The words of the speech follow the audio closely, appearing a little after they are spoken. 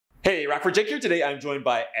Hey, Rockford Jake here. Today I'm joined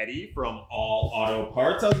by Eddie from All Auto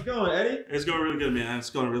Parts. How's it going, Eddie? It's going really good, man.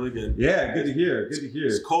 It's going really good. Yeah, good to hear. Good to hear.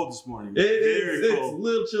 It's cold this morning. It's cold. a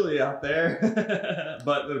little chilly out there,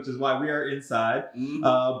 but which is why we are inside. Mm-hmm.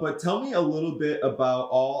 But tell me a little bit about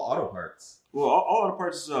All Auto Parts. Well, All Auto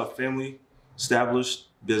Parts is a family established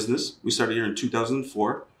business. We started here in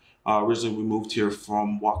 2004. Originally, we moved here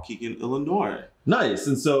from Waukegan, Illinois. Nice.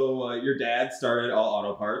 And so your dad started All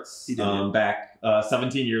Auto Parts back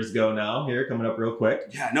 17 years ago now, here, coming up real quick.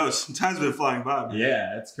 Yeah, no, time's been flying by, man.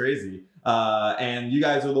 Yeah, it's crazy. And you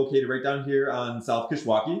guys are located right down here on South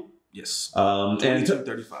Kishwaukee. Yes.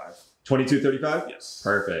 2235. 2235? Yes.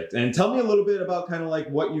 Perfect. And tell me a little bit about kind of like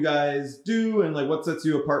what you guys do and like what sets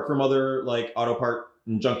you apart from other like auto part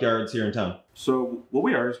and junkyards here in town. So what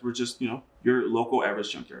we are is we're just, your local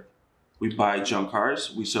average junkyard. We buy junk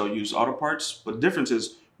cars, we sell used auto parts, but the difference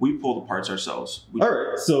is we pull the parts ourselves. All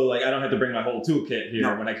right, so like I don't have to bring my whole toolkit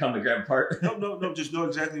here when I come to grab a part. No, just know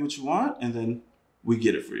exactly what you want and then we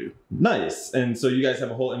get it for you. Nice. And so you guys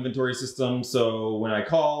have a whole inventory system, so when I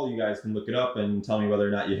call, you guys can look it up and tell me whether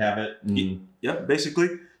or not you have it. And... Yeah,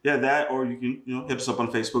 basically, yeah, that, or you can, hit us up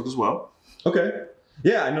on Facebook as well. Okay.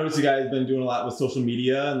 Yeah, I noticed you guys been doing a lot with social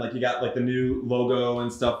media and like you got like the new logo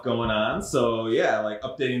and stuff going on. So yeah, like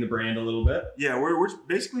updating the brand a little bit. Yeah, we're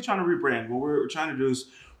basically trying to rebrand. What we're trying to do is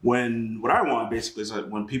what I want basically is that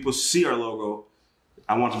when people see our logo,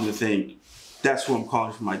 I want them to think, that's who I'm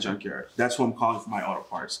calling for my junkyard. That's who I'm calling for my auto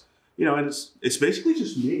parts. And it's basically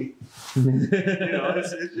just me.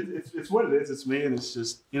 It's what it is. It's me, and it's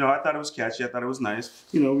just, I thought it was catchy. I thought it was nice.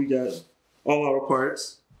 We got all auto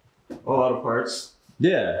parts. All auto parts.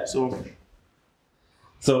 Yeah. So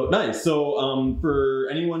nice. So for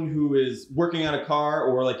anyone who is working on a car,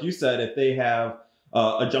 or like you said, if they have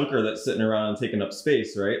a junker that's sitting around taking up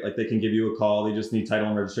space, right? Like they can give you a call. They just need title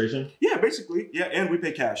and registration. Yeah, basically. Yeah, and we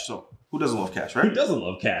pay cash. So who doesn't love cash, right? Who doesn't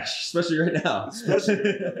love cash, especially right now? Especially.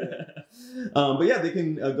 But yeah, they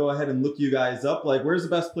can go ahead and look you guys up. Like, where's the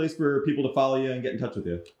best place for people to follow you and get in touch with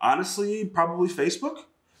you? Honestly, probably Facebook.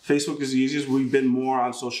 Facebook is the easiest. We've been more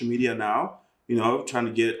on social media now. Trying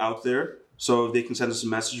to get it out there. So if they can send us a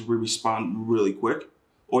message, we respond really quick.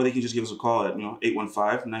 Or they can just give us a call at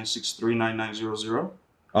 815-963-9900.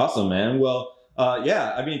 Awesome, man. Well,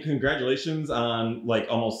 yeah, I mean, congratulations on like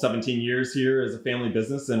almost 17 years here as a family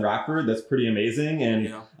business in Rockford. That's pretty amazing.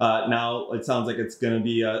 And now it sounds like it's going to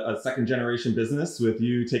be a second generation business with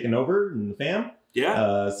you taking over and the fam.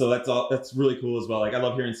 Yeah. So that's really cool as well. Like I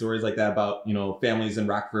love hearing stories like that about, families in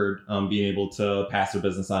Rockford being able to pass their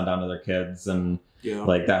business on down to their kids and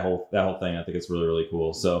like that whole thing. I think it's really, really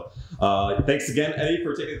cool. So thanks again, Eddie,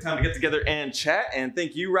 for taking the time to get together and chat. And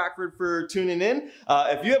thank you, Rockford, for tuning in.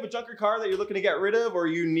 If you have a junker car that you're looking to get rid of, or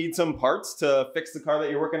you need some parts to fix the car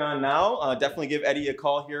that you're working on now, definitely give Eddie a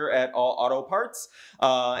call here at All Auto Parts.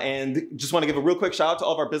 And just want to give a real quick shout out to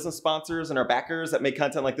all of our business sponsors and our backers that make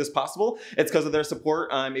content like this possible. It's because of their support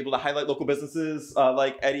I'm able to highlight local businesses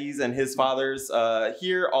like Eddie's and his father's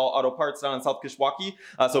here, All Auto Parts down in South Kishwaukee.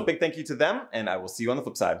 So big thank you to them, and I will see you on the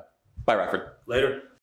flip side. Bye, Rockford. Later.